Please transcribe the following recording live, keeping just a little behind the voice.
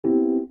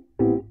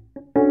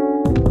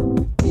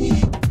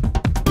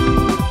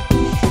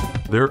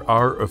There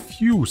are a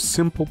few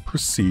simple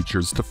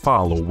procedures to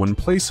follow when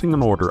placing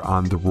an order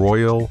on the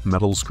Royal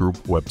Metals Group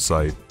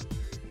website.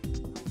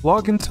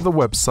 Log into the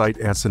website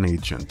as an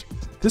agent.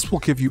 This will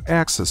give you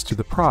access to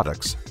the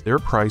products, their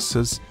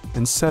prices,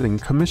 and setting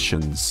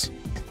commissions.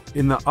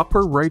 In the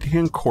upper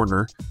right-hand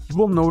corner, you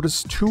will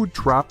notice two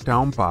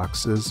drop-down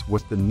boxes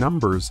with the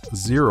numbers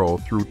 0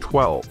 through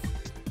 12.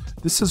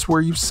 This is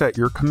where you set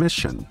your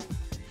commission.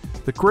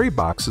 The gray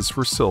box is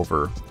for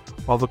silver,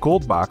 while the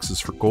gold box is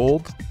for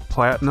gold,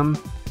 platinum,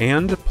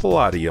 and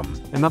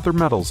palladium, and other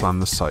metals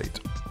on the site.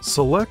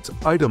 Select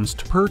items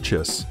to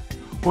purchase.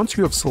 Once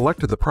you have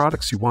selected the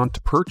products you want to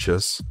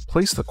purchase,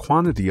 place the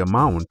quantity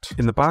amount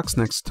in the box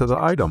next to the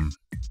item.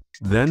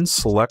 Then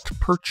select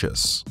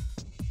Purchase.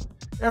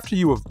 After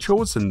you have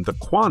chosen the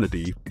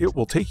quantity, it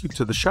will take you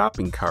to the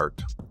shopping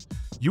cart.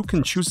 You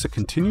can choose to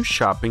continue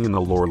shopping in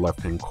the lower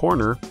left-hand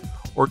corner,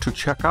 or to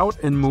check out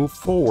and move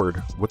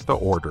forward with the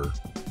order.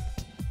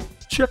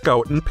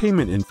 Checkout and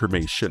payment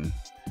information.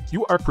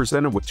 You are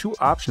presented with two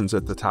options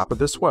at the top of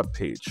this web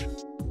page.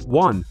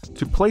 1.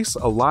 To place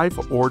a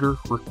live order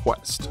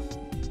request.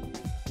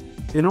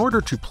 In order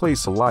to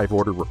place a live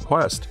order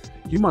request,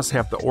 you must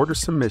have the order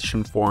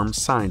submission form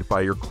signed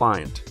by your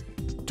client.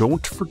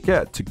 Don't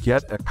forget to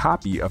get a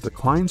copy of the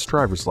client's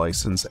driver's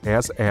license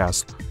as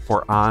asked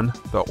for on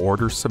the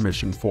order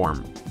submission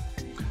form.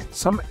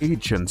 Some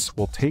agents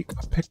will take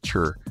a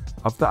picture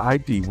of the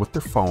ID with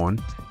their phone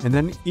and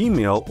then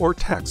email or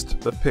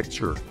text the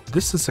picture.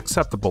 This is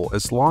acceptable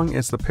as long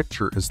as the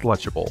picture is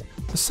legible.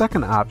 The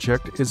second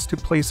object is to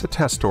place a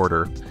test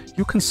order.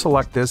 You can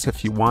select this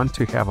if you want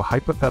to have a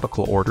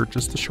hypothetical order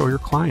just to show your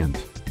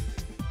client.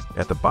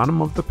 At the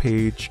bottom of the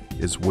page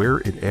is where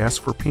it asks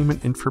for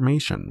payment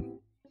information.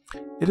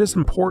 It is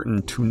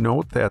important to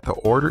note that the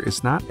order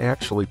is not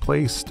actually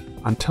placed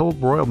until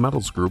Royal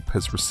Metals Group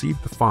has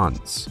received the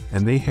funds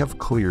and they have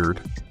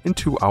cleared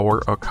into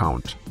our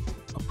account.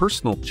 A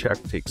personal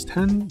check takes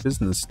 10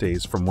 business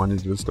days from when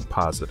it is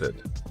deposited.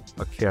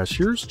 A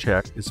cashier's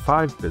check is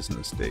 5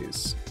 business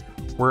days,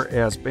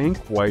 whereas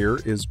bank wire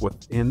is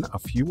within a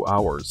few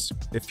hours.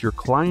 If your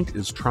client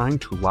is trying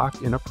to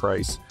lock in a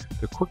price,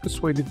 the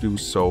quickest way to do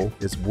so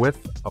is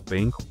with a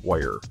bank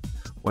wire.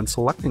 When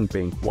selecting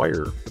bank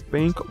wire, the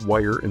bank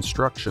wire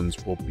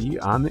instructions will be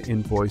on the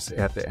invoice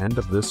at the end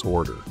of this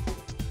order.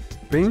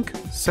 Bank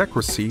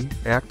Secrecy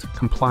Act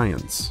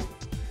compliance.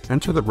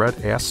 Enter the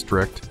red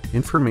asterisk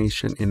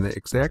information in the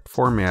exact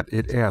format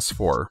it asks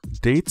for.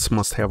 Dates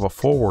must have a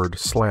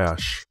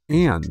 /,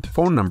 and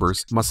phone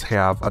numbers must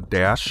have a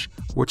dash,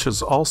 which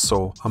is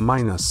also a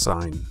minus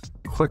sign.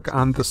 Click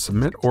on the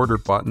Submit Order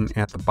button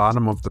at the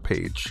bottom of the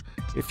page.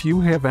 If you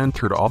have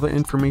entered all the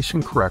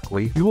information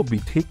correctly, you will be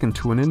taken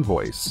to an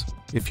invoice.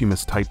 If you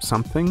mistype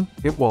something,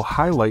 it will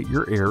highlight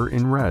your error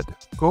in red.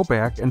 Go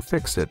back and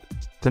fix it,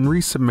 then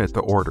resubmit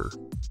the order.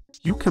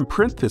 You can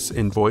print this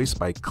invoice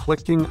by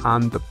clicking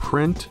on the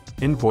Print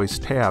Invoice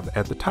tab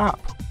at the top.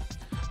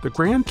 The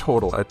grand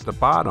total at the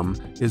bottom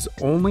is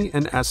only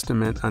an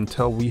estimate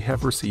until we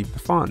have received the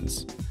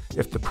funds.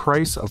 If the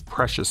price of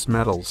precious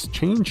metals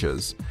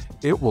changes,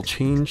 it will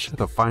change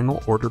the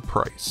final order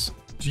price.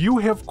 Do you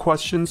have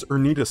questions or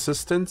need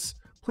assistance?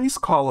 Please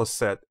call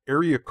us at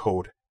area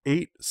code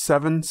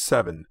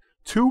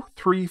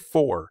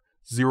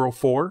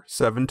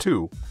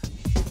 877-234-0472.